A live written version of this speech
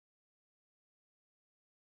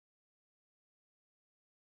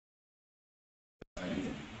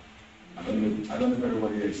I don't know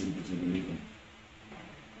everybody else in to believe in.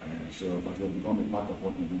 So, but will become a part of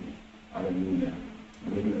what we do. Hallelujah.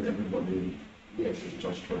 Believing that everybody is a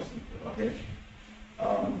church person. Okay?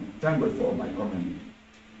 Thank God for my comment.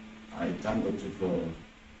 I thank God for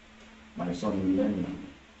my son Leonard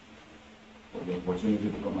for the opportunity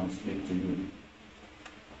to come and speak to you.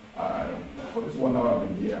 For this 1 hour I've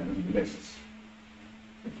been here, I've been blessed.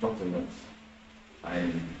 We've talked a lot.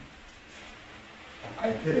 I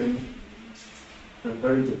came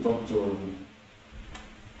preparing to talk to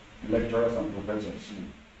lecturers and professors.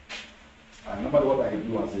 And no matter what I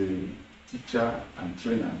do as a teacher and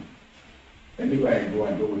trainer, anywhere I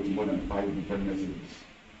go with more than 5 different messages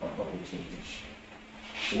or topics to teach.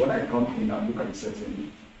 So when I come in and look at the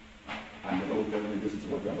setting, and the Lord tell me this is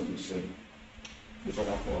what we are going to say, this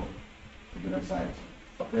other for the other side.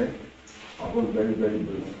 Okay? I'll go very, very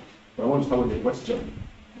brief. But I want to start with the question.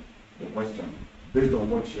 The question, based on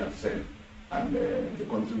what she has said, and the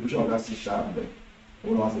contribution of that sister, I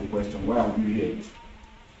want to ask the question, why are you here?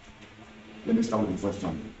 Let me start with the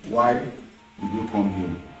question. Why did you come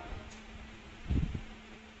here?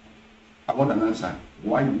 I want an answer.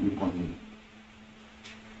 Why did you come here?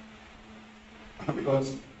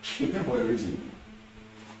 Because you came for a reason.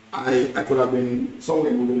 I could have been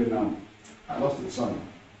somewhere in Uganda now. I lost a son,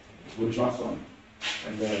 a spiritual son.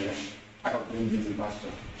 And I have been busy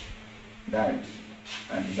pastor. Died.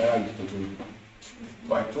 And died to do.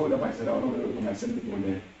 So I told them, I said, I don't know when I send people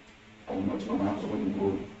there. I will not come out when you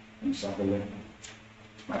go in Shakele.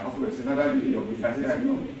 My uncle said, another day of it. I said, I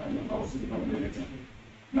know, I will see if I will do anything.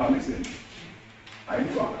 Now listen, I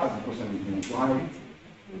need to ask the question again. Why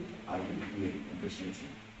are you here in this meeting?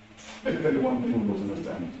 Let me tell you one thing who doesn't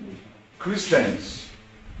understand. Christians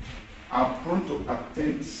are prone to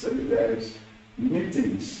attend seminars,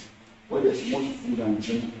 meetings where there's much food and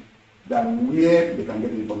drink than where they can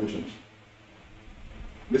get the information.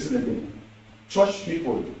 Listen again. Church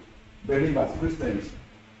people, believers, Christians,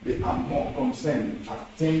 they are more concerned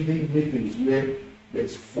attending meetings where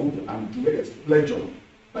there's food and where there's pleasure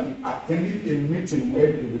than attending a meeting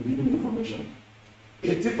where they will be given information.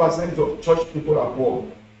 80% of church people are poor.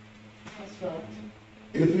 That's right.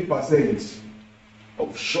 80%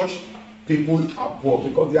 of church people are poor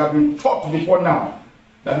because they have been taught before now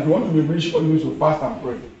that if you want to be rich, all you need to fast and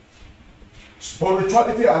pray.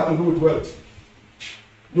 Spirituality has to do with wealth.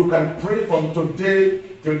 You can pray from today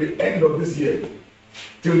till the end of this year,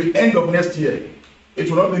 till the end of next year. It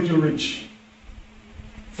will not make you rich.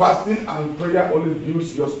 Fasting and prayer only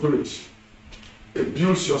builds your spirit. It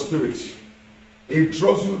builds your spirit. It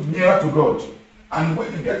draws you nearer to God. And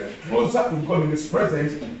when you get closer to God in His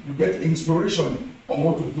presence, you get inspiration on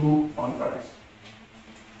what to do on earth.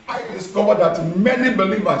 I discovered that many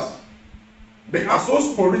believers, they are so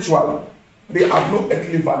spiritual, they have no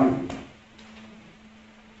earthly value.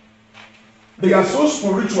 They are so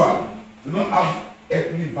spiritual, they don't have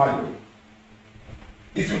earthly value.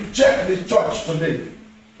 If you check the church today,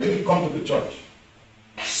 when you come to the church,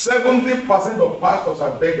 70% of pastors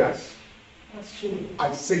are beggars. That's true.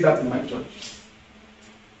 I say that in my church.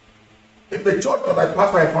 If the church that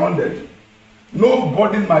I founded,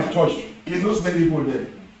 nobody in my church, he knows many people there.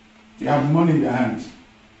 They have money in their hands.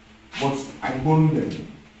 But I borrow them.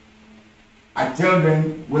 I tell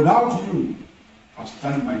them, without you, I'll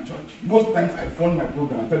stand in my church. Most times I fund my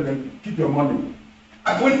program. I tell them, keep your money.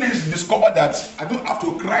 And when they discover that I don't have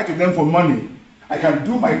to cry to them for money, I can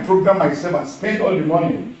do my program myself and spend all the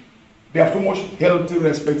money. They have so much healthy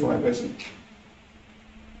respect for my person.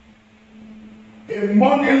 A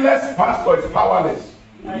moneyless pastor is powerless.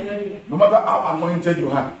 No matter how anointed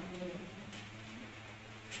you are.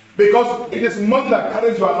 Because it is money that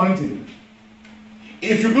carries your anointing.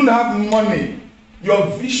 If you don't have money, your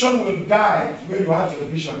vision will die where you have your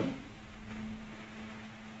vision.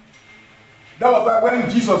 That was why when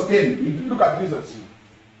Jesus came, you look at Jesus.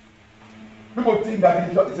 People think that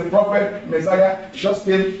he's a prophet, Messiah, just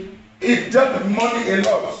came. He dealt with money a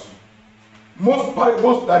lot. Most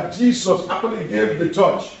parables that Jesus actually gave the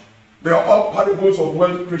church, they are all parables of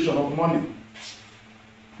wealth creation, of money.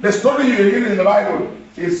 The story you hear in the Bible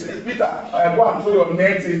is Peter, go and throw your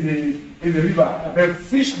net in the river. The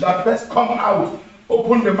fish that first come out,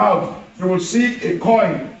 open the mouth, you will see a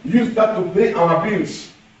coin. Use that to pay our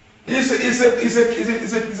bills.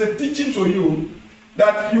 It's a teaching to you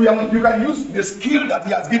that you can use the skill that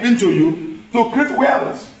He has given to you to create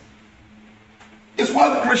wealth. It's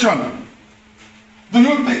wealth creation. Do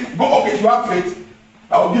you think, okay, you have faith,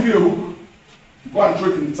 I will give you a hook. Go and throw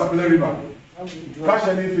it in the Sapele River. Catch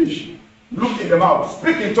any fish. Look in the mouth.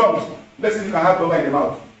 Speak in tongues. Let's see if you can have power in the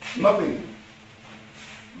mouth. Nothing.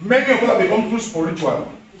 Many of us have become too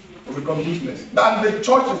spiritual. to become useless. Then the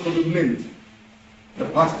church is to be blamed. The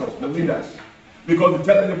pastors, the leaders. Because they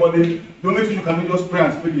tell anybody, the only thing you can do is just pray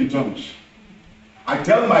and speak in tongues. I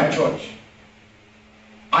tell my church,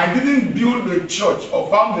 I didn't build the church or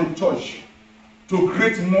found the church to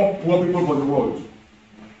create more poor people for the world.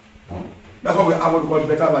 That's what we have what we call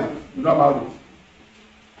better life. You know about it.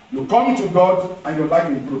 You come to God and your life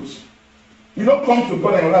improves. You don't come to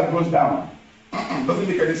God and your life goes down. Doesn't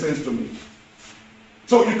make any sense to me.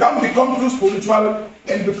 So you can't become too spiritual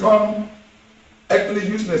and become actually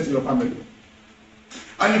useless to your family.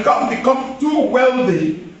 And you can't become too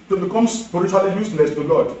wealthy to become spiritually useless to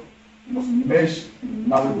God. You must mesh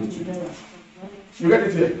marriage the two. You get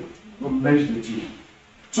it here? You mesh the two.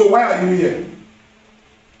 So why are you here?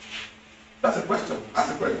 That's a question.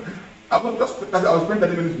 That's a question. I was spending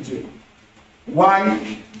 30 minutes with you.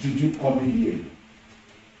 Why did you come in here?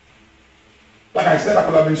 Like I said, I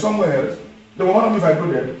could have been somewhere else. They will wonder if I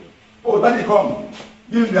go there. Oh, Daddy, come.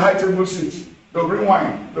 Give me the high table seat. They'll bring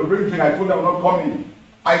wine. They'll bring drink. I told them I will not come in.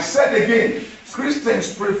 I said again,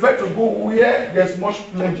 Christians prefer to go where there's much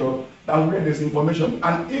pleasure than where there's information.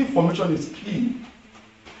 And information is key.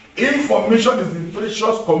 Information is the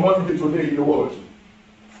precious commodity today in the world.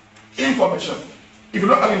 Information. If you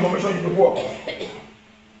don't have information, you will walk.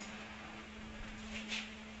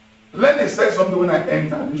 Let me say something when I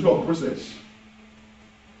enter the issue of process.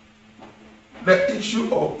 The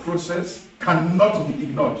issue of process cannot be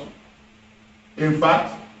ignored. In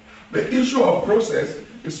fact, the issue of process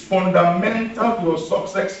is fundamental to your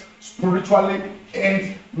success spiritually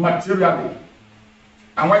and materially.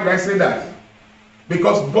 And why did I say that?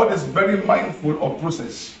 Because God is very mindful of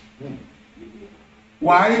process.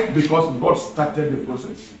 Why? Because God started the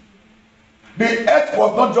process. The earth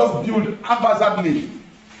was not just built haphazardly.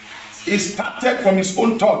 It started from his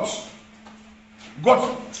own thoughts.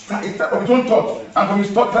 God started from his own thoughts, and from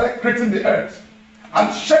his thoughts started creating the earth.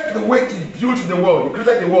 And check the way he built the world, he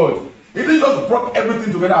created the world. He didn't just brought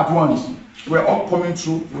everything together at once. We're all coming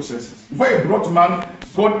through processes. Before he brought man,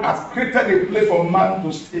 God has created a place for man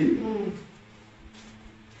to stay.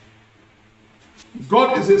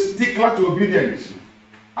 God is a stickler to obedience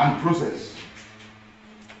and process.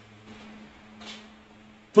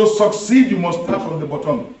 To succeed, you must start from the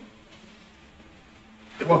bottom.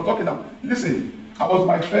 He was talking about, listen, I was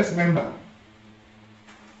my first member.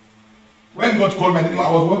 When God called me,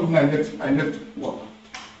 I was working, I left work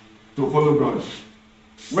to follow God.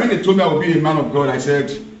 When they told me I would be a man of God, I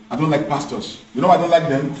said, I don't like pastors. You know I don't like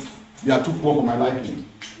them? They are too poor for my liking.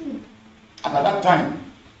 And at that time,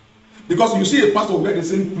 because you see a pastor wear the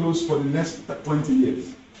same clothes for the next 20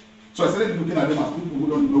 years. So I started looking at them as people who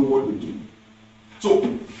don't know what they do.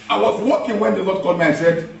 So I was walking when the Lord called me and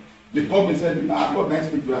said, they called me and said, I've got nice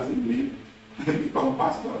people as me. Become a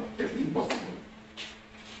pastor. It's impossible.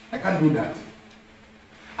 I can't do that.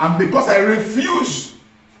 And because I refused,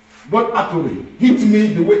 God actually hit me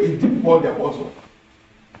the way he did Paul the apostle.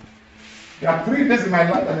 There are 3 days in my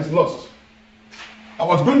life that is lost. I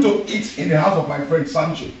was going to eat in the house of my friend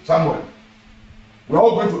Samuel. We were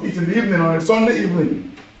all going to eat in the evening on a Sunday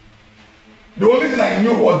evening. The only thing I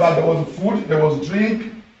knew was that there was food, there was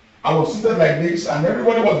drink. I was seated like this, and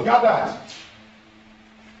everybody was gathered.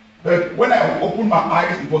 But when I opened my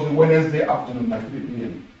eyes, it was a Wednesday afternoon, like 3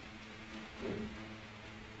 p.m.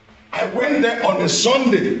 I went there on a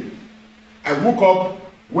Sunday. I woke up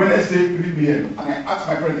Wednesday 3 p.m. and I asked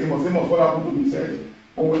my friend Amos, what happened to me? He said,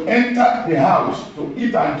 when we entered the house to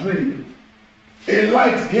eat and drink, a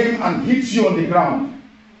light came and hit you on the ground.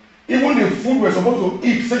 Even the food we're supposed to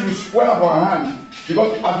eat, said you swell up our hands.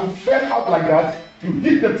 Because as you fell out like that, you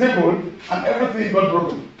hit the table and everything got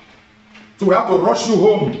broken. So we have to rush you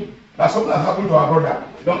home. That's something that happened to our brother.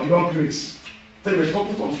 You don't crease. So we're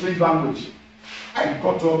talking some strange language. I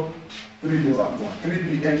got up 3 days after,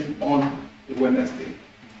 3 p.m. on a Wednesday.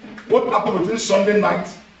 What happened between Sunday night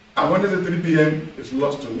and Wednesday 3 p.m. is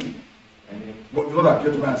lost to me. But the Lord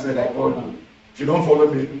appeared to me and said, I called you. If you don't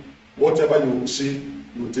follow me, whatever you will see,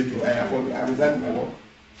 you will take it. I resigned my work.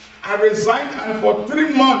 I resigned, and for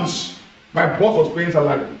 3 months, my boss was paying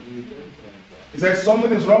salary. He said,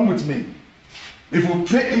 something is wrong with me. If we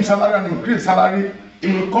pay him salary and increase salary,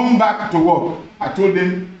 he will come back to work. I told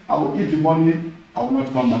him, I will eat the money, I will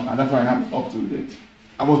not come back. And that's why I am up to date.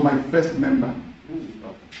 I was my first member.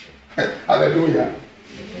 Hallelujah.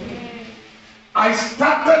 I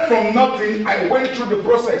started from nothing. I went through the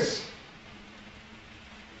process.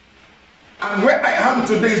 And where I am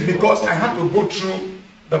today is because I had to go through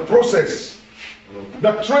the process,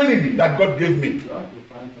 the training that God gave me.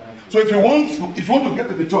 So if you want to get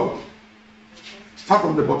to the top, start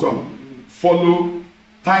from the bottom. Follow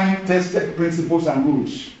time-tested principles and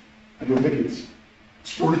rules. and you'll make it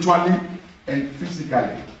spiritually and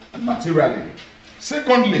physically and materially.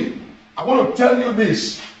 Secondly, I want to tell you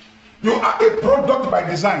this. You are a product by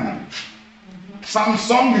design.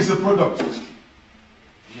 Samsung is a product.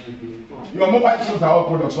 Your mobile phones are all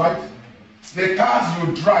products, right? The cars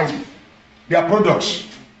you drive, they are products.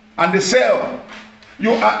 And they sell.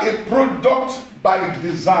 You are a product by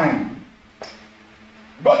design.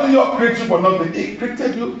 God did not create you for nothing. He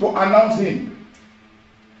created you to announce Him.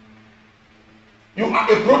 You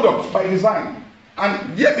are a product by design.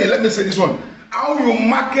 And yet, let me say this one. How you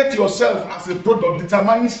market yourself as a product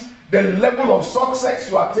determines the level of success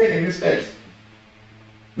you attain in this earth.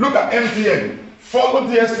 Look at MTN. Follow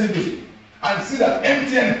DSTV and see that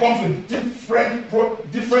MTN comes with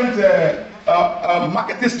different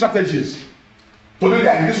marketing strategies. Today they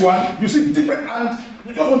are in this one. You see different, and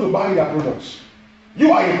you just want to buy their products.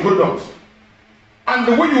 You are a product. And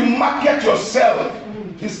the way you market yourself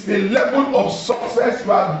is the level of success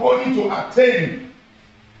you are going to attain.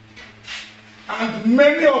 And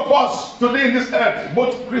many of us today in this earth,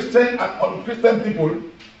 both Christian and unchristian people,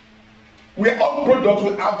 we are all products.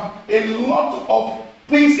 We have a lot of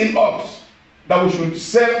things in us that we should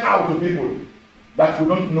sell out to people that we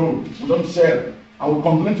don't know, we don't sell. I will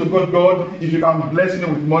complain to God, God, if you can bless me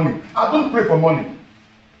with money. I don't pray for money.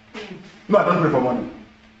 No, I don't pray for money.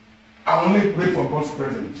 I only pray for God's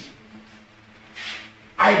presence.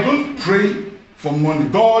 I don't pray for money.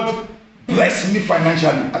 God, bless me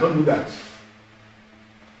financially. I don't do that.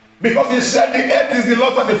 Because He said the earth is the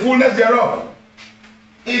Lord and the fullness thereof.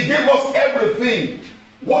 He gave us everything.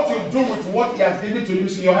 What you do with what He has given to you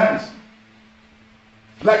is in your hands.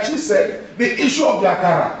 Like she said, the issue of the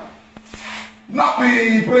akara. Not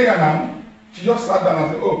be prayer now. She just sat down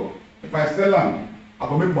and said, oh, if I sell land, I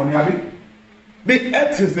will make money. The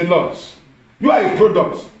earth is the Lord's. You are a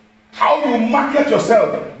product. How you market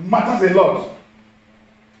yourself matters a lot.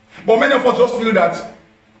 But many of us just feel that,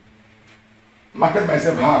 market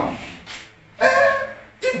myself how?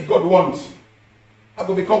 If God wants, I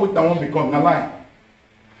will become what I won't become. Now lie.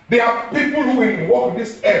 There are people who will walk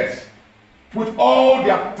this earth with all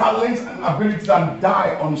their talents and abilities and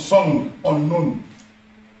die unsung, unknown,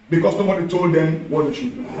 because nobody told them what they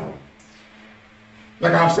should do.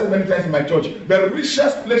 Like I've said many times in my church, the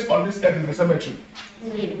richest place on this earth is the cemetery,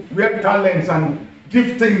 where talents and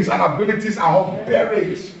giftings and abilities are all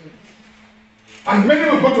buried. And many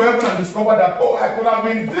will go to heaven and discover that, oh, I could have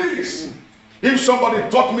been this if somebody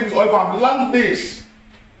taught me this, or if I've learned this.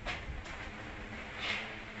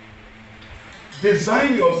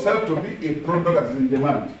 Design yourself to be a product that is in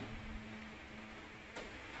demand.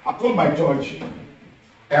 I told my church,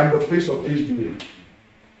 I am the face of HDA.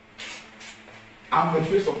 I'm the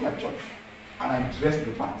face of my church, and I dress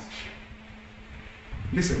the part.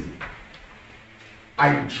 Listen,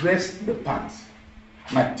 I dress the part.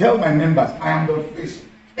 And I tell my members, I am the face.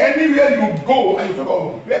 Anywhere you go and you talk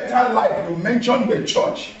about better life, you mention the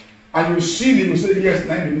church, and you see me, you say, yes,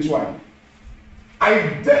 I am this one.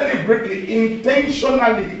 I deliberately,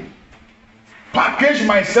 intentionally package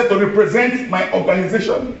myself to represent my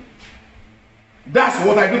organization. That's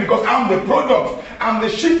what I do, because I'm the product. I'm the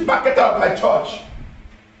chief marketer of my church.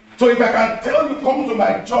 So if I can tell you, come to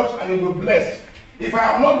my church and you will be blessed. If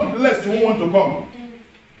I am not blessed, you won't want to come.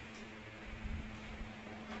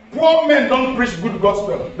 Poor men don't preach good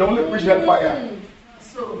gospel. They only preach hellfire.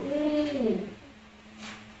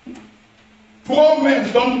 Poor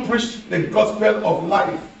men don't preach the gospel of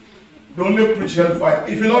life. They only preach hellfire.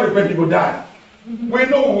 If you don't repent, you will die. We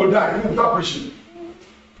know we will die. We will start preaching.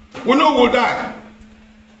 We know we will die.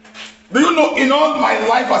 Do you know, in all my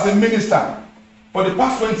life as a minister, for the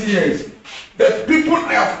past 20 years, the people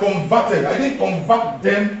I have converted, I didn't convert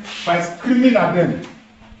them by screaming at them.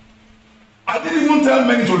 I didn't even tell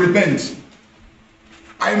many to repent.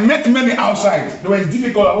 I met many outside. They were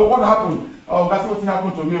difficult. Oh, what happened? Oh, that's what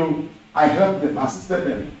happened to me. I helped them, assisted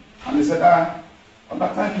them. And they said,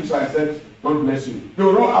 thank you. So I said, God bless you. They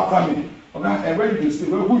will run after me. And when you say,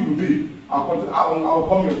 well, who you be? I'll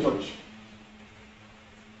come to your church.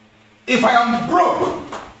 If I am broke,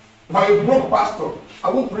 if I am a broke pastor, I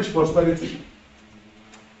won't preach prosperity.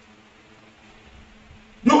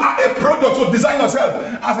 You are a product, so design yourself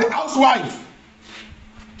as a housewife.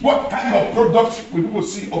 What kind of product will people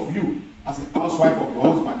see of you as a housewife of your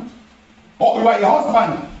husband? Or you are a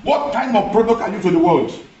husband, what kind of product are you to the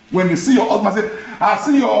world? When they see your husband, say, I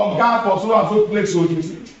see your guy for so and so place, so you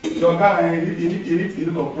see, your guy, he needs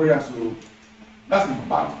a lot of prayer, so that's a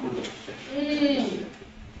bad product.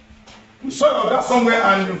 You saw your guy somewhere,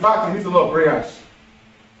 and in fact, he needs a lot of prayers.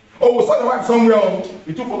 Oh, we saw your wife somewhere,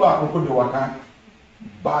 he took follow Okotie waka.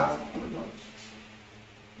 Bad product.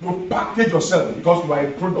 You package yourself because you are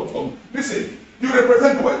a product of. Listen, you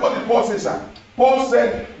represent what did Paul say, sir? Paul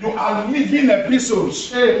said you are living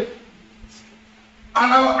epistles. And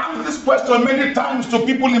I ask this question many times to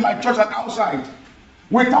people in my church and outside.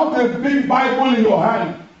 Without a big Bible in your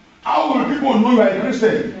hand, how will people know you are a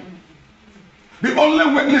Christian? The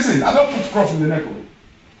only way, listen, I don't put cross in the neck.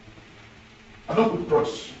 I don't put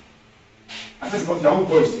cross. I said because Yahoo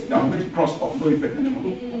boys, they have made cross of no effect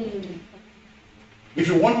anymore. If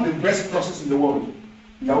you want the best crosses in the world,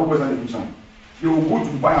 Yahoo boys are the reason. They will go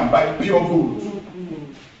to buy and buy pure gold.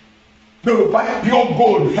 They will buy pure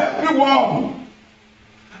gold, heavy one.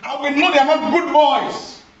 And we know they are not good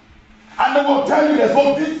boys. And they will tell you there's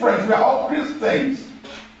no difference. We are all Christians.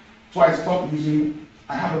 So I stopped using,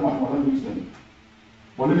 I have a man, I don't use them.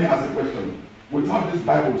 But let me ask a question. Without this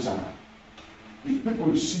Bible, sir, if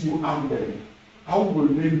people see you out there, how will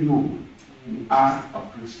they know you are a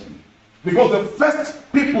Christian? Because the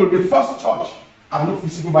first people, the first church, have no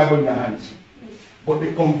physical Bible in their hands. But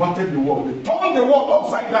they converted the world. They turned the world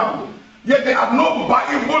upside down. Yet they had no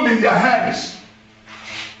Bible in their hands.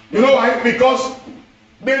 You know why? Because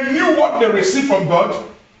they knew what they received from God.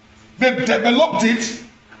 They developed it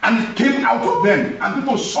and it came out of them. And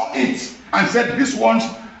people saw it and said, these ones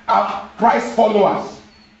are Christ followers.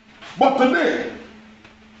 But today,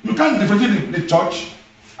 you can't differentiate the church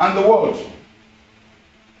and the world.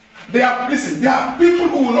 There are people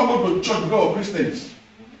who will not go to church because of Christians.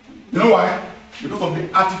 You know why? Because of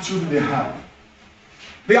the attitude they have.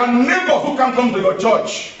 There are neighbors who can't come to your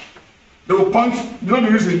church. They will point, you know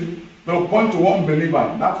the reason? They will point to one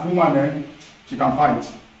believer. That woman, she can fight.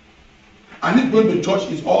 And if going to church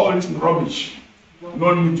is all this rubbish,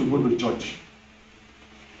 no need to go to church.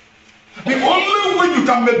 The only way you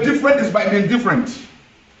can make different is by being different.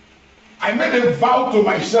 I made a vow to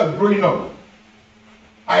myself growing up.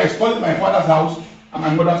 I studied my father's house and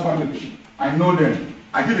my mother's family. I know them.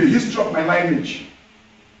 I did a history of my lineage.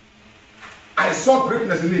 I saw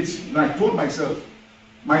greatness in it, and I told myself,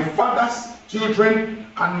 my father's children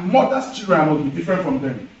and mother's children must be different from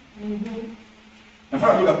them. My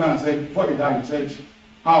father looked at me and said, before he died, he said,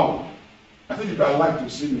 how? I said, you can like to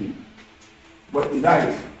see me. But he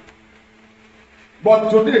died. But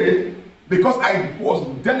today, because I was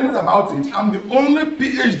deliberate about it, I'm the only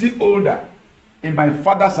PhD holder in my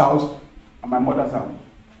father's house and my mother's house.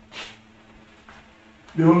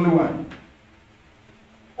 The only one.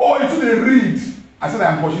 Oh, if they read, I said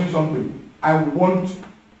I am pursuing something. I want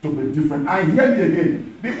to be different. And hear me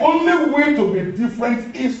again. The only way to be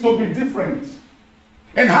different is to be different.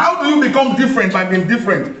 And how do you become different by being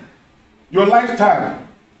different? Your lifestyle,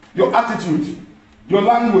 your attitude, your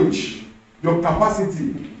language, your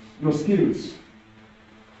capacity, your skills.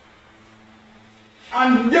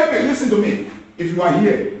 And hear me, listen to me. If you are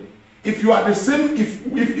here, if you are the same,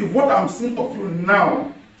 if what I'm seeing of you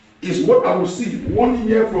now is what I will see 1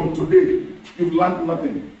 year from today, you've learned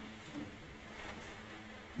nothing.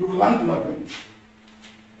 You've learned nothing.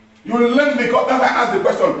 You will learn because that's why I asked the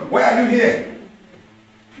question, why are you here?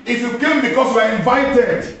 If you came because you are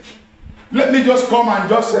invited, let me just come and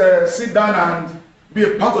just sit down and be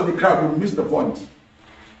a part of the crowd, you miss the point.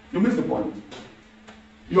 You miss the point.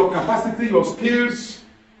 Your capacity, your skills,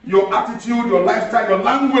 your attitude, your lifestyle, your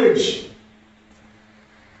language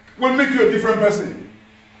will make you a different person.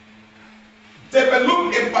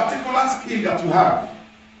 Develop a particular skill that you have.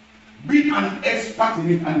 Be an expert in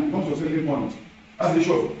it and come to a certain point. That's the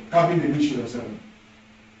issue of carving the niche for yourself.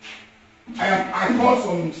 I called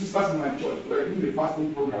some sisters in my church who were doing the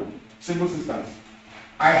fasting program, single sisters.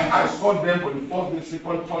 I saw them for the first day,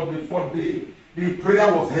 second, third day, fourth day. The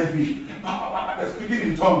prayer was heavy. They're speaking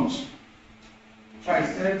in tongues. So I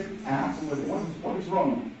said, I asked somebody, what is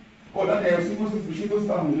wrong? Oh, that they are single sisters,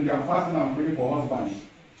 they are fasting and praying for husbands.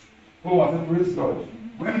 Oh, I said, praise God.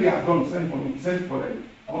 When they are done, send for them.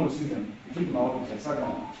 I want to see them. I came to my office, I sat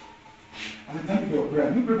down. I said, thank you for your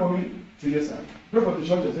prayer. You pray for me? I said, yes, sir. Pray for the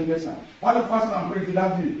church? I said, yes, sir. While the fasting and praying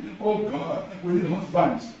that day, oh God, we need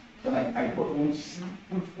husbands. Then I got one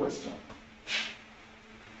simple question.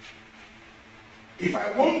 If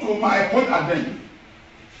I want to marry, point at them.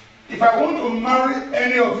 If I want to marry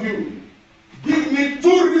any of you, give me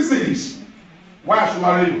 2 reasons why I should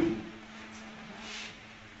marry you.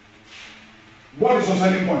 What is your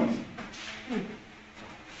selling point?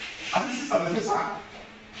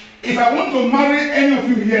 If I want to marry any of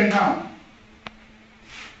you here now,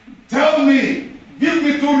 tell me, give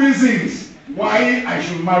me 2 reasons why I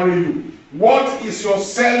should marry you. What is your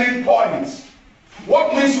selling point?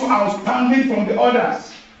 What makes you outstanding from the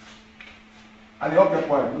others? And they all kept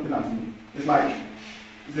looking at me. It's like,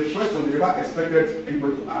 it's a question they never expected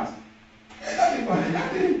anybody to ask. And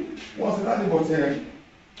Daddy, was Daddy, but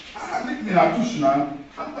I think me na touche now.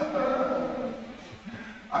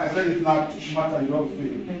 I said, if not touche matter, you don't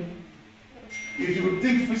fail. If you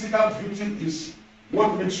think physical beauty is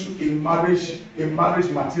what makes you a marriage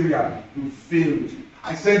material, you failed.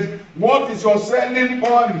 I said, what is your selling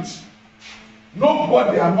point?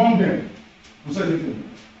 Nobody among them who said anything.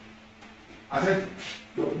 I said,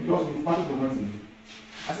 because you started the wedding.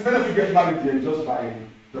 I said, better if you get married here just by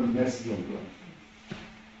the mercy of God.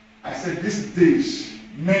 I said, these days,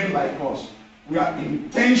 men like us, we are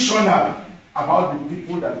intentional about the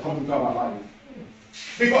people that come into our life.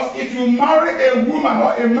 Because if you marry a woman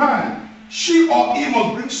or a man, she or he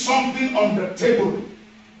must bring something on the table.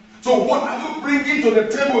 So what are you bringing to the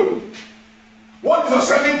table? What is your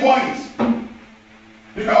selling point?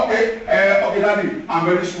 You say, okay, Daddy, I'm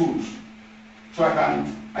very smooth. So I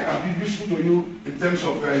can be useful to you in terms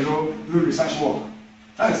of doing research work.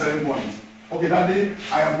 That is the selling point. Okay, Daddy,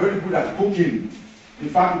 I am very good at cooking. In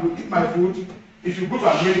fact, you eat my food. If you go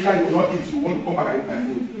to America, you will not eat. You want to come back and eat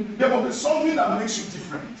my food. There must be something that makes you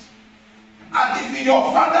different. And if in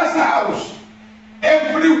your father's house,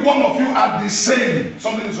 every one of you are the same,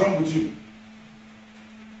 something is wrong with you.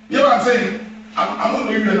 You know what I'm saying? I'm not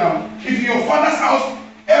doing it now. If in your father's house,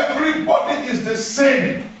 everybody is the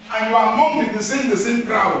same, and you are among the same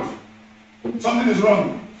crowd, something is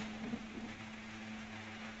wrong.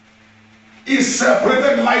 He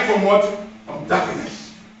separated light from what? From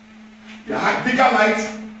darkness. The bigger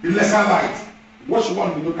light, the lesser light. Which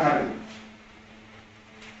one will you carry?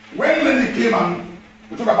 When Lenny came and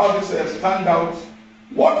we talk about this standout,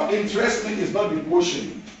 what interests me is not the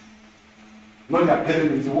quotient, not the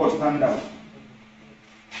academy, it's the word standout.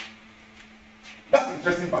 That's the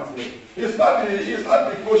interesting part here. It's not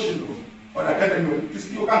the quotient or the academy.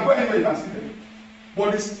 You can go anywhere you can see them.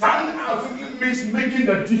 But the standout simply means making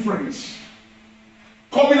the difference.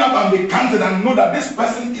 Coming up and be counted and know that this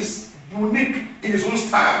person is unique in his own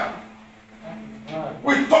style.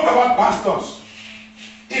 We talk about pastors.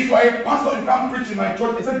 If you are a pastor, you can't preach in my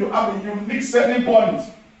church except you have a unique selling point.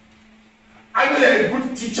 Either you're a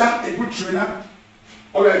good teacher, a good trainer,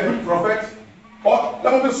 or you're a good prophet, or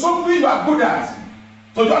there will be something you are good at.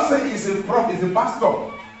 So just say he's a prophet, he's a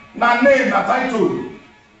pastor. Now name, now title.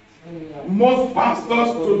 Most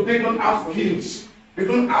pastors today don't have skills. They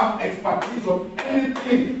don't have expertise of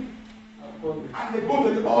anything. And they go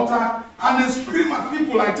to the altar and they scream at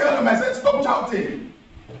people. I tell them, I said, stop shouting.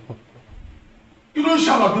 You don't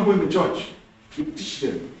shout at people in the church. You teach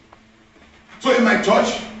them. So in my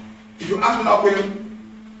church, if you ask me now,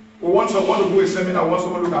 we want someone to do a seminar, we want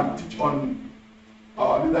someone who can teach on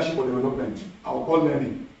leadership or development. I will call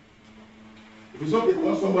learning. If it's okay, we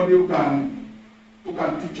want somebody who can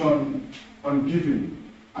teach on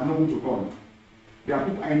giving. I know who to call. There are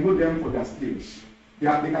people, I know them for their skills. They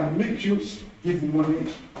can make you give money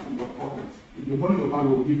to your pocket. If the money of God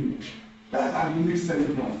will give you. That's a unique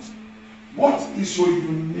selling point. What is your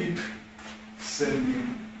unique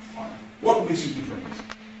selling point? What makes you different?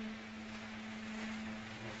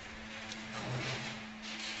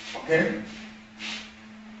 Okay?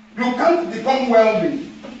 You can't become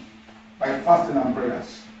wealthy by fasting and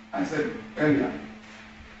prayers. I said earlier.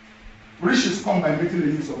 Riches come by meeting the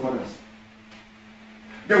needs of others.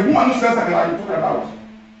 The woman who sells akara you're talking about,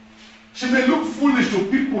 she may look foolish to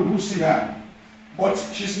people who see her, but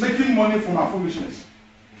she's making money from her foolishness.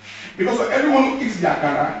 Because for everyone who eats the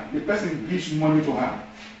akara, the person gives money to her.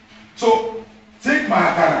 So take my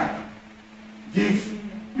akara, give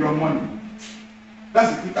your money.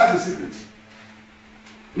 That's the secret.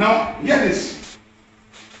 Now, hear this.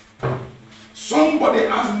 Somebody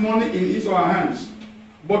has money in his or her hands,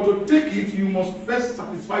 but to take it, you must first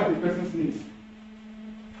satisfy the person's needs.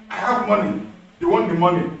 I have money. You want the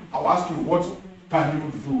money? I'll ask you, what can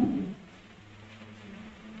you do?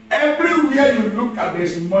 Everywhere you look at,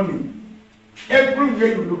 there's money. Everywhere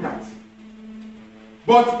you look at.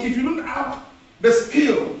 But if you don't have the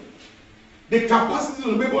skill, the capacity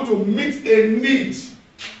to be able to meet a need,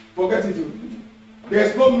 forget it.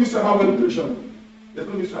 There's no mystery about education. There's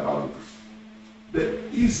no mystery about it.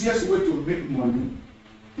 The easiest way to make money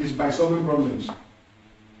is by solving problems.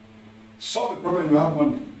 Solve the problem, you have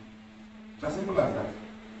money. It's as simple as that.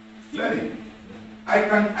 Learning. I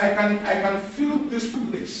can fill this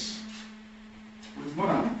place with more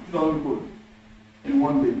than 2,000 people in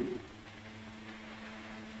one day.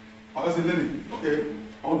 I was learning. Okay,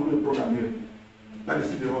 I want to do a program here. That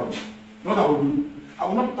is the word. Not I will do. I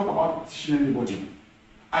will not talk about teaching anybody.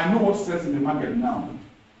 I know what sells in the market now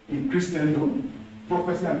in Christendom,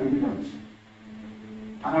 prophecy and deliverance.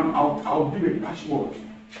 And I'll give a catchword.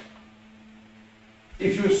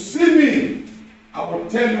 If you see me I will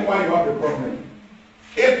tell you why you have a problem.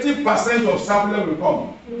 80% of surplus will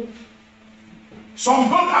come. Some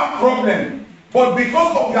don't have problem, but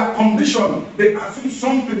because of their condition, they assume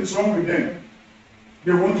something is wrong with them.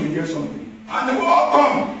 They want to hear something. And they will all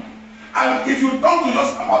come. And if you talk to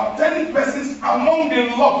just about 10 persons among the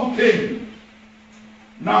lot who came,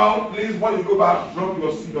 now please, when you go back, drop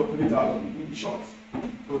your seed or put it out in the short.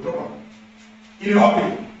 So drop out. In a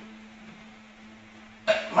hurry.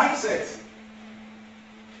 Mindset.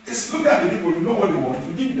 Just look at the people, you know what they want.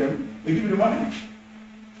 You give them, they give you the money.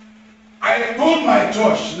 I told my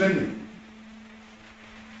church, Lenny,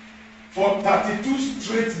 for 32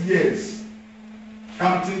 straight years,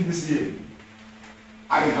 counting this year,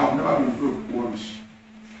 I have never been broke once.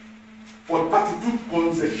 For 32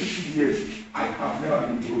 consecutive years, I have never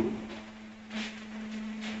been broke.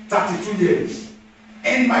 32 years.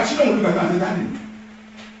 And my children will look at me and say, Daddy,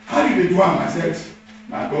 how did they do it? I said,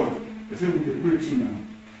 my God, they say we can pray too now.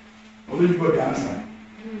 Only God the answer.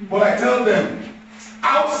 But I tell them,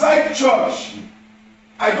 outside church,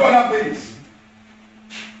 I do other things.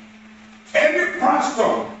 Any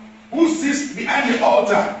pastor who sits behind the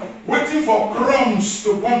altar waiting for crumbs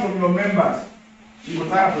to come from your members, you will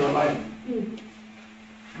tire for your life.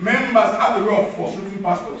 Members have the way of frustrating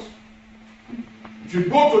pastors. If you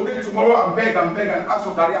go today, tomorrow, and beg and ask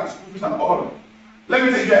for career and school fees and all, let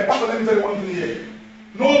me tell you, pastor, let me tell you one thing here.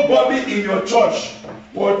 Nobody in your church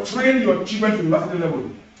will train your children to university level.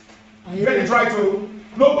 You get it right, too?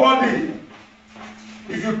 Nobody.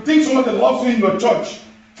 If you think someone that loves you in your church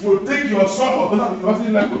will take your son or daughter to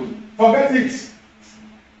university level, forget it.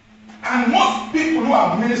 And most people who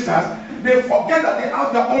are ministers, they forget that they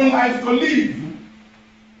have their own life to live.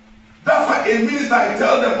 That's why a minister, I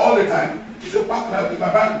tell them all the time, he's a pastor, he's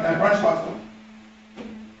my branch pastor.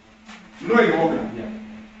 You know where you walk in?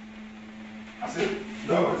 Yeah. I said,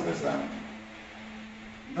 no, it's this time.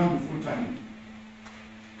 You can't be full time.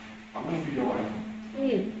 I won't feed your wife.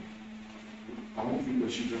 I won't feed your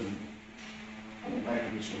children. I won't buy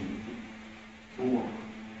a mission. Go work.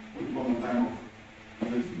 When you come on time off,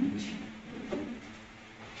 let's do ministry.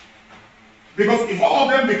 Because if all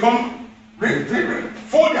of them become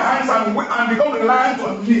fold their hands and become reliant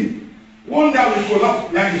on me, one day I will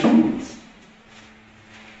collapse behind the shoulders.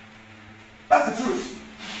 That's the truth.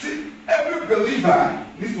 See, every believer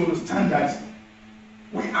needs to understand that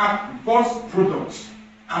we are God's products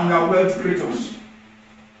and we are wealth creators.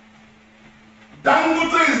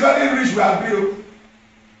 Dangote is very rich, we agree.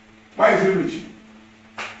 Why is he rich?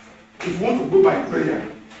 If you want to go by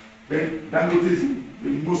prayer, then Dangote is the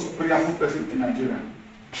most prayerful person in Nigeria.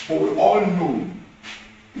 But we all know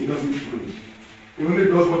he doesn't pray. He only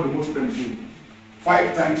does what the Muslims do.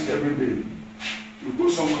 5 times every day. You go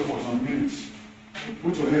somewhere for some minutes. You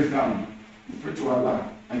put your head down. You pray to Allah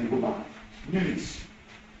and you go back. Minutes.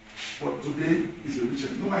 But today is the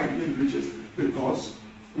richest. No idea the richest because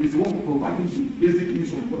he's the one who providing the basic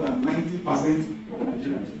needs of more than 90% of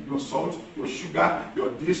Nigerians. Your salt, your sugar, your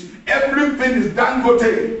this, everything is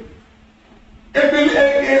Dangote.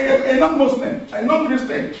 A non-Muslim, a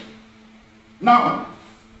non-Christian. Now,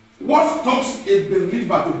 what stops a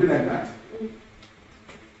believer to be like that?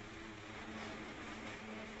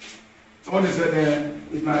 Somebody said,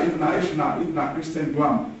 if not Christian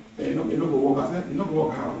drum, you don't go walk. I said, you don't go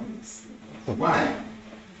walk how? Why?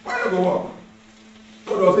 Why don't go walk?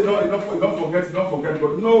 So they say, no, you don't forget.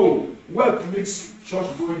 But no, wealth makes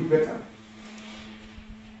church going better.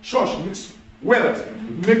 Church makes wealth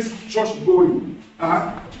makes church going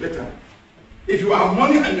better. If you have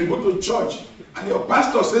money and you go to church and your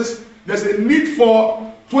pastor says there's a need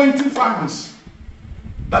for 20 fans,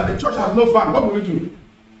 that the church has no fan, what will we do?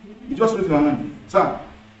 You just raise your hand. Sir,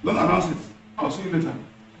 don't announce it. I'll see you later.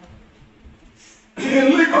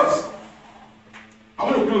 In Lagos, I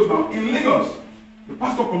want to close now. In Lagos, the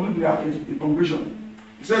pastor comes to the congregation.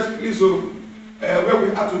 He says, please, where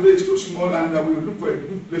we are today is too small and we will look for a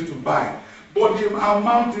good place to buy. But the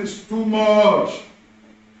amount is too much.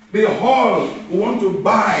 The hall we want to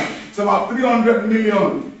buy is about 300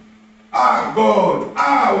 million. God,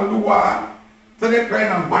 Oluwa. Started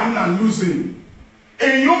crying and buying and losing.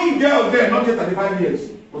 A young girl there, not yet 35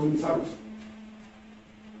 years, was in the service.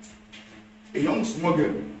 A young small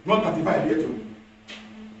girl, not 35 years old.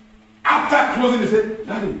 After closing, they said,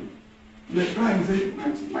 Daddy, they're crying. They say,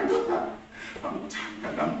 my daughter, I'm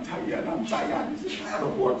tired. He said, tired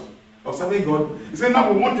of what? Of serving God. He said,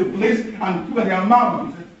 now we want a place and look at the amount.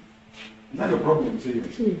 He said, is that your problem? He said,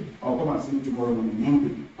 yes. I'll come and see you tomorrow on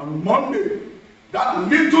Monday. On Monday, that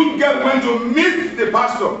little girl went to meet the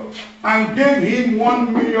pastor and gave him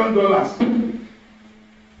 $1 million.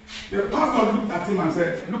 The pastor looked at him and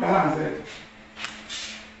said, look at her and said,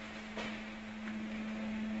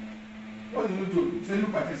 What do you do? He said,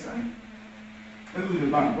 look at this sign. Let's go to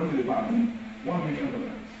the bank. Go to the bank. $1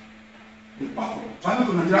 million. The pastor, trying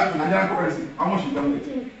to Nigerian currency. How much you done with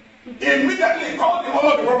it? Immediately called the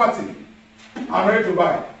owner of the property. I'm ready to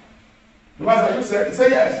buy. The pastor said, he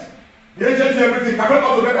said yes. The agent did everything. I got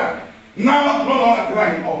all together. Now, no longer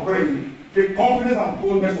crying or praying. The confidence and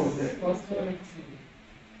boldness was there.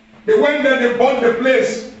 They went there, they bought the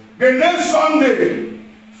place. The next Sunday,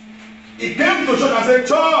 he came to church and said,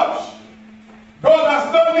 church, God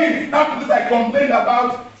has done it. That place I complained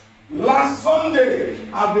about last Sunday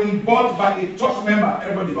has been bought by a church member.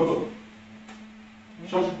 Everybody got up.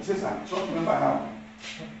 Church, he says, church member how?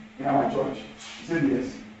 In our church. He said,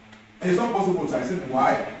 yes. And it's not possible. So I said,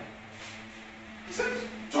 why? He said,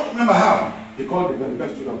 church member how? He called the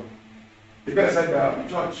guy stood up. The guy said,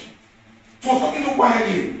 church. He was talking too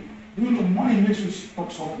quietly. You know, money makes you talk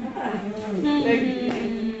softly.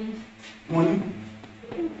 Money.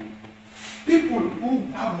 People who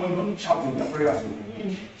have money don't shout in their prayers.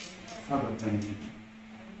 Father, thank you.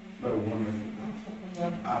 You are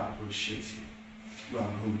wonderful. I appreciate you. You are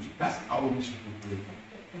good. That's how we should pray.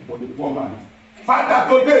 For the poor man.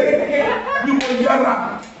 Father, today, you will hear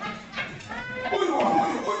that. Who you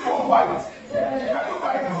want fight? Can you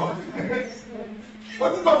fight God?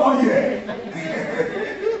 What is going on here?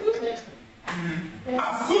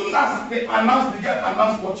 As soon as they announced, the girl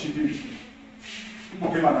announced what she did. People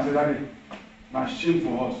came and said, Daddy, my shame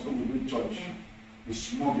for us, so we do church. A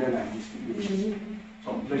small girl like this,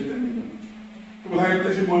 some place people are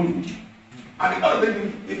replacing money. And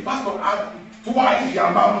the pastor asked twice the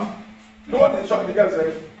amount. You know what the girl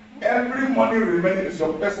said? Every money remaining is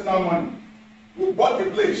your personal money. We bought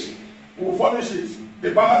the place, we furnish it,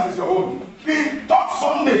 the balance is your own. The third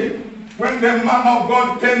Sunday, when the man of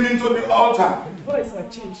God came into the altar, voice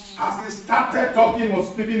had changed. As he started talking, he was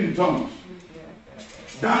speaking in tongues,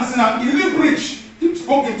 dancing, and he didn't preach. He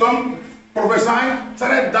spoke in tongues, prophesied,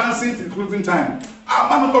 started dancing till closing time. And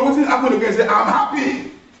man of God, what is happening again? He said, I'm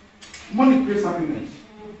happy. Money creates happiness.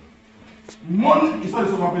 Money is not a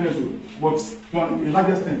source of happiness, but to a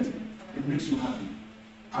large extent, it makes you happy.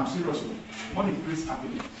 I'm serious. Money creates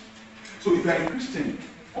happiness. So if you are a Christian,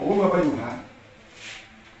 or whatever you have,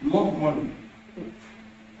 love money.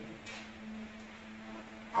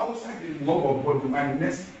 Outside the love of God, my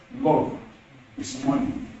next love is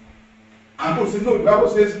money. And people say, no, the Bible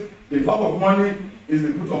says the love of money is the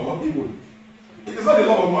root of all evil. It is not the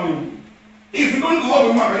love of money. If you don't love a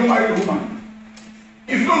woman, you don't marry a woman.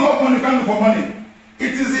 If you don't love money, you can't look for money.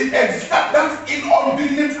 It is the exact, that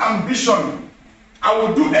inordinate ambition. I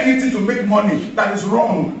will do anything to make money. That is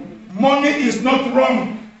wrong. Money is not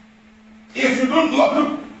wrong. If you don't love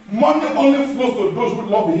him, money only flows to those who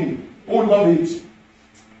love him, who love it.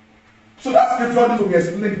 So that scripture needs to be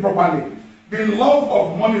explained properly. The love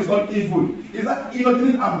of money is not evil. It's that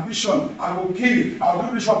inordinate ambition. I will kill, I will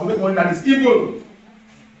do this shop to make money, that is evil.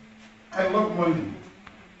 I love money.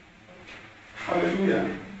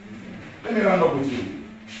 Hallelujah. Let me round up with you.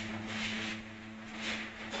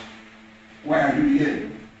 Why are you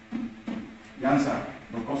here? The answer,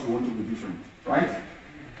 because we want to be different. Right?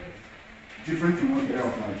 Different in one area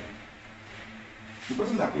of life. The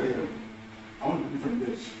persons that play here, I want to be different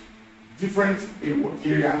this. Different in what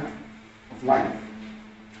area of life.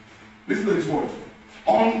 Listen to this word.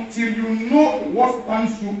 Until you know what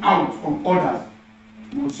stands you out from others,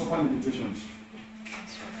 you will suffer limitations.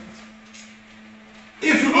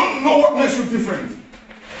 If you don't know what makes you different,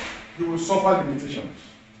 you will suffer limitations.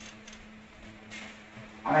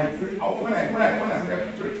 And I pray, when I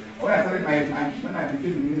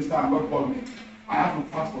became the minister and God called me, I had to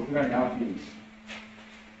fast for 3.5 days.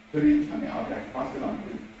 3.5 days, fasting and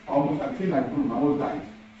praying. I became like Bruno, I almost died.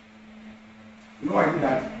 You know why I did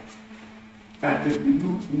that? That there will be no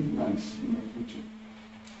influence in my future.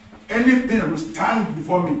 Anything that will stand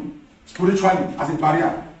before me spiritually as a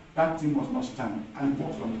barrier, that thing must not stand and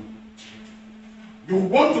walk from me. You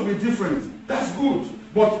want to be different, that's good.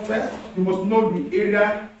 But first, you must know the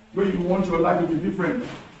area where you want your life to be different.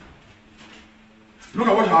 Look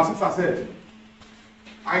at what our sister said.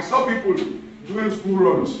 I saw people doing school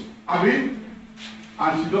runs, Abby,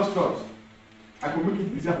 and she just thought, I could make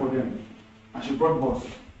it easier for them. And she brought bus.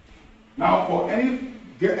 Now, for any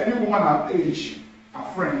woman her age,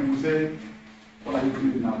 a friend will say, what are you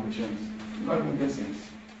doing in our patients? You don't even get sense.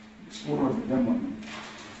 School runs with them money.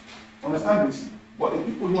 Understand this? But the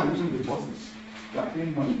people who are using the buses, they are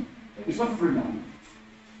paying money. It's not free now.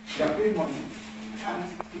 They are paying money. And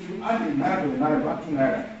if you add a naira to a naira, back to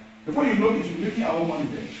naira, before you know it, you're making our own money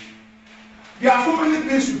there. There are so many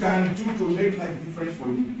things you can do to make life different for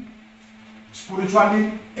you,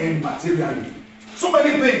 spiritually and materially. So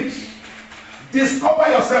many things. Discover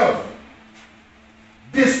yourself.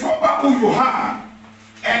 Discover who you are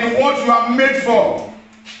and what you are made for.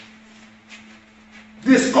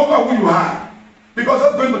 Discover who you are. Because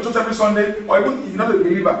just going to church every Sunday, or even if you're not a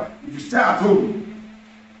believer, if you stay at home,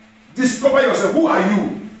 discover yourself. Who are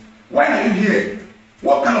you? Why are you here?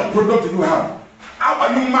 What kind of product do you have? How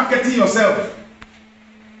are you marketing yourself?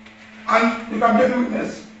 And you can bear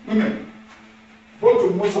witness, women, go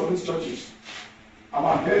to most of these churches.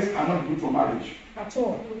 Our girls are not good for marriage. At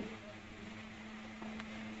all.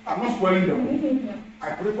 I'm not spoiling them.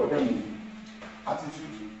 I pray for them.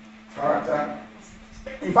 Attitude, character.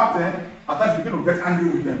 In fact, at times you begin to get angry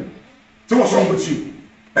with them. So what's wrong with you?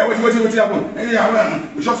 Hey, what happened? They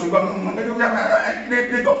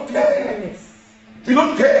don't care. They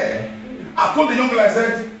don't care. I told the young girl, I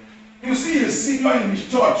said, you see a senior in his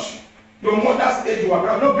church, your mother's age, you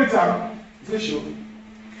are not greater. He said, sure.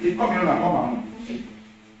 He come here and come out.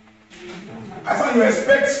 I said, you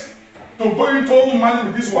expect to go into a man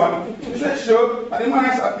with this one? He said, sure. And the man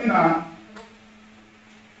is happy now.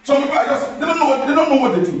 Some people are just, they don't know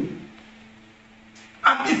what they do.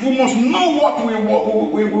 And if we must know what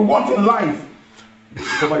we want in life,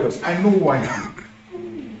 I know who I am.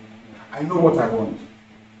 I know what I want.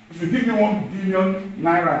 If you give me 1 billion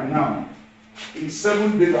naira now, in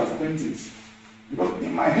 7 days I'll spend it. Because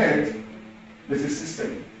in my head, there's a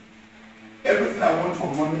system. Everything I want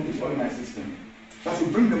for money is all in my system. So to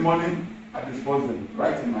bring the money, I dispose them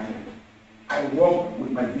right in my head. I work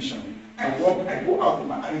with my vision. I go out with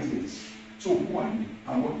my ideas. So who are you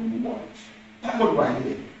and what do you want? That's what we're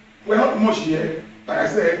here. We're not much here. Like I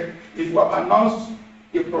said, if we have announced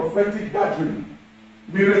a prophetic gathering,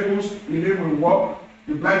 miracles, the name will walk,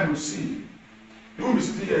 the blind will see. You will be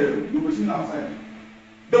sitting here, you will be sitting outside.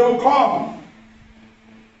 They will come.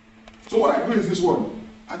 So what I do is this one.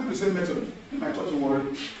 I do the same method in my church in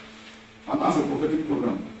Warren. Announce a prophetic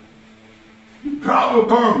program. The crowd will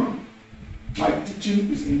come. My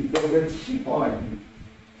teaching is embedded in all I do.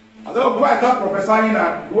 I said, go I start prophesying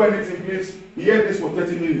and do anything, please. Hear this for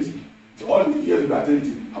 30 minutes. So all the years you are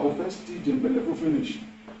attentive. I will first teach and let them finish.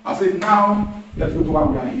 I said, now let's go to why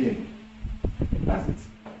we are here. That's it.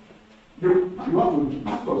 You have to,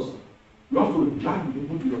 pastors, you have to drag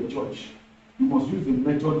people to your church. You must use the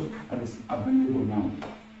method that is available now.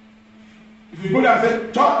 If you go there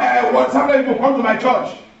and say, what's happening? People come to my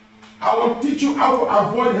church. I will teach you how to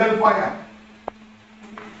avoid hellfire.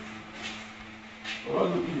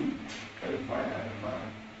 What do you do? Hellfire.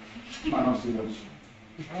 Man of serious.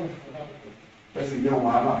 Person get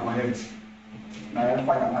one out of my head. Now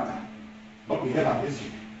hellfire matter. Not be hell against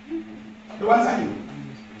you. The ones are you.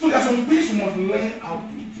 So there are some things you must learn how to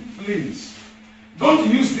do. Please.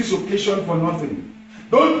 Don't use this occasion for nothing.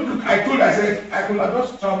 Don't look, I said, I could have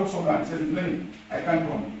just traveled somewhere and said, Lenny, I can't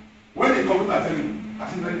come. When they come, I tell him, I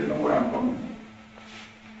said, Lenny, don't worry, I'm coming.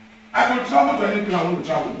 I could travel to anything I want to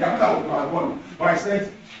travel. The other would have gone. But I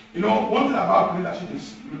said, you know, one thing about leadership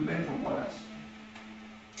is you learn from others.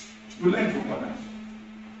 You learn from others.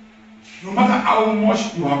 No matter how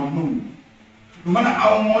much you have known, no matter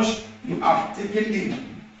how much you have taken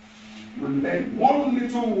in, you learn one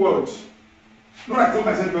little word. You know what I told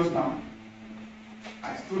myself just now?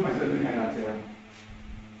 I told myself,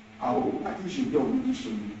 I think she will get what this to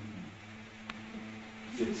me.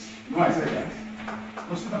 Yes. No, I said that.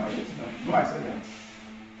 No, I said that.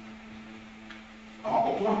 Our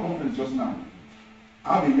Okotie conference just now, I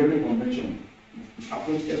have a yearly convention. It's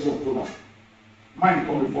approached every October. Mine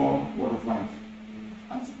come before Word of Life.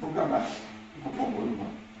 And it's a program that before Word of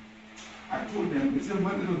Life. I told them, they said,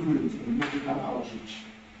 why they don't do it? It's a medical outreach.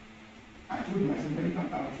 I told them, I said, medical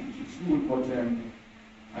outreach is good, but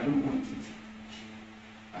I don't want it.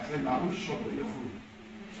 I said, I will shop for your food.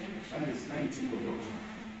 And it's 90 for your food.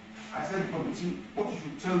 I said, committee, what you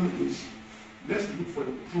should tell me is, let's look for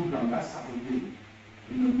a program that Saturday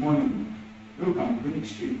in the morning. You can bring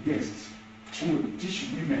straight guests who will teach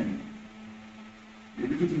women the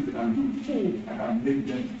little things they can do and can make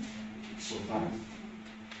them survive.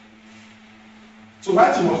 So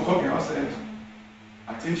while she was talking, I said,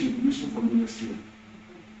 I think she'll be useful for me next year.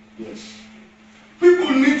 Yes.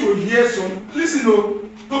 People need to hear some. Listen, to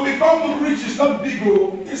become rich is not big,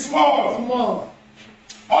 it's small. Small.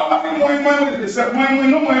 All nothing more, they said,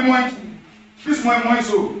 no more. This more,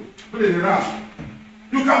 so put it around.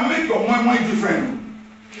 You can make your more different.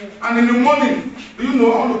 And in the morning, do you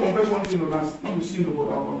know, I want to confess one thing to us. Not to sing the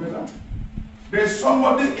word, I'll confess that. There's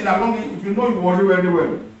somebody in Along, if you know you worry very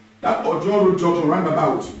well, that Ojo Road Junction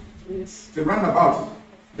roundabout. Yes. The roundabout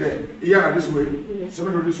there, here this way,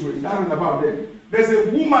 seven this way, that roundabout there. There's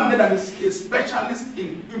a woman there that is a specialist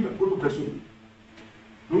in doing the product person.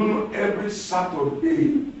 Do you know every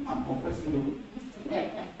Saturday I'm confessing you?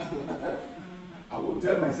 I will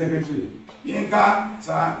tell my secretary, Yinka,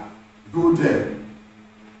 sir, go there.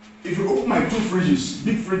 If you open my 2 fridges,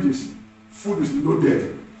 big fridges, food is not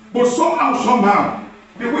there. But somehow,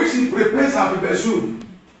 the way she prepares her pepper soup,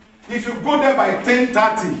 if you go there by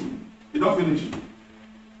 10:30, you don't finish.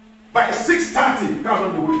 By 6:30, you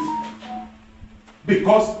can't the wait.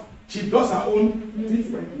 Because she does her own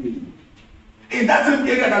differently. In that same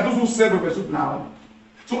area that those who sell pepper soup now.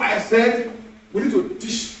 So I said, we need to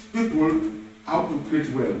teach people how to create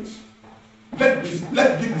wealth. Let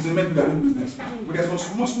give businessmen their own business. But there's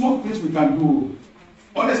some small things we can do.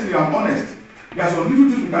 Honestly, I'm honest. There's some little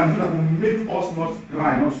things we can do that will make us not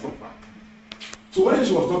cry, not suffer. So when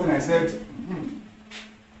she was talking, I said,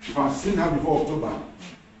 if I've seen her before October,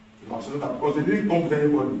 because they didn't come with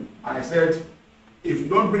anybody. And I said, if you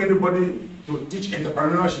don't bring anybody to teach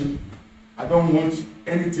entrepreneurship, I don't want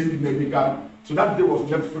anything in the regard. So that day was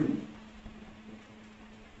left free.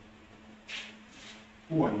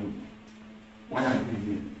 Who are you? Why are you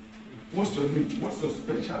here? What's your need? What's your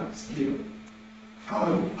special skill? How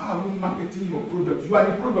are you marketing your product? You are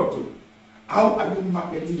the product. How are you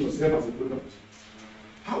marketing yourself as a product?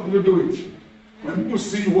 How do you do it? When people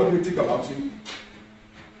see you, what do they think about you?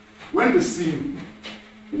 When they see you,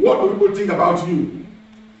 what do people think about you?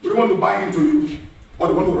 Do they want to buy into you or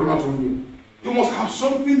they want to run out on you? You must have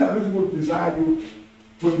something that makes people desire you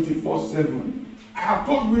 24/7. I have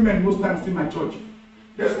told women most times in my church,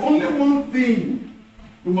 there's only one thing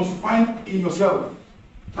you must find in yourself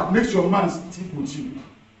that makes your man stick with you.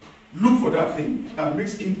 Look for that thing that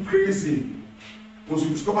makes him crazy. Once you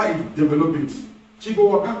discover it, develop it. She go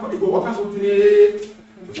work out so today.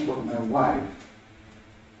 But my wife,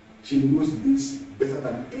 she knows this better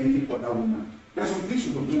than any other woman. There's some things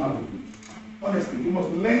you don't know how to do. Honestly, you must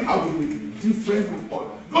learn how to be different with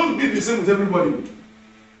all. Don't be the same with everybody.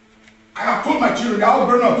 I have told my children, they are all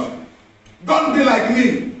grown up. Don't be like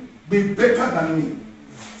me. Be better than me.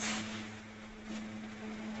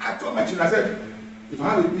 I told my children, I said, if I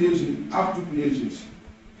have a PhD, I have 2 PhDs.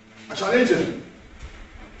 I challenge them.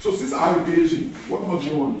 So since I have a PhD, what more do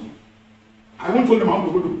you want? I won't tell them I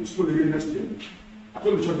want to go to school again next year. I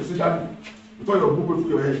told the church, they said, Daddy, before your book goes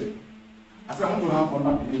through your head, I said, I want to have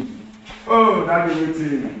another PhD. Oh, Daddy,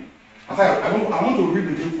 waiting. I said, I want to read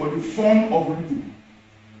again for the fun of reading.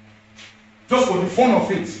 Just for the fun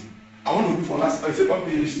of it. I want to do for last. I said, one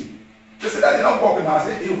PhD. They said, Daddy, not working. I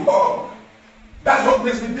said, it work. That's what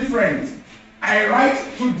makes me different. I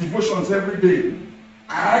write 2 devotions every day.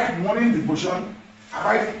 I write morning devotion. I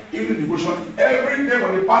write evening devotion every day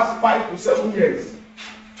for the past 5 to 7 years.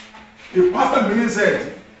 The pastor Benin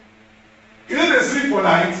said, you know they sleep for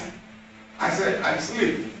night? I said, I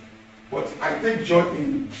sleep, but I take joy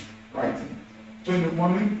in writing. So in the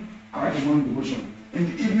morning, I write the morning devotion. In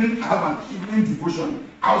the evening, I have an evening devotion.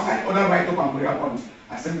 Outside other write-up and prayer points.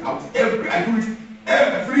 I send it out I do it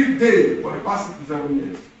every day for the past 6 to 7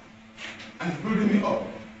 years. And it's building me up.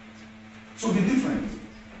 So be different.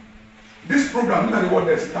 This program, look at the word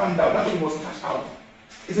that stand out. That's what you must cash out.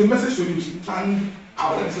 It's a message to you, stand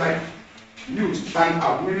out. It's like you stand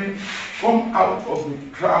out, meaning come out of the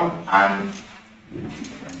crowd and be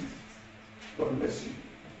different. God bless you.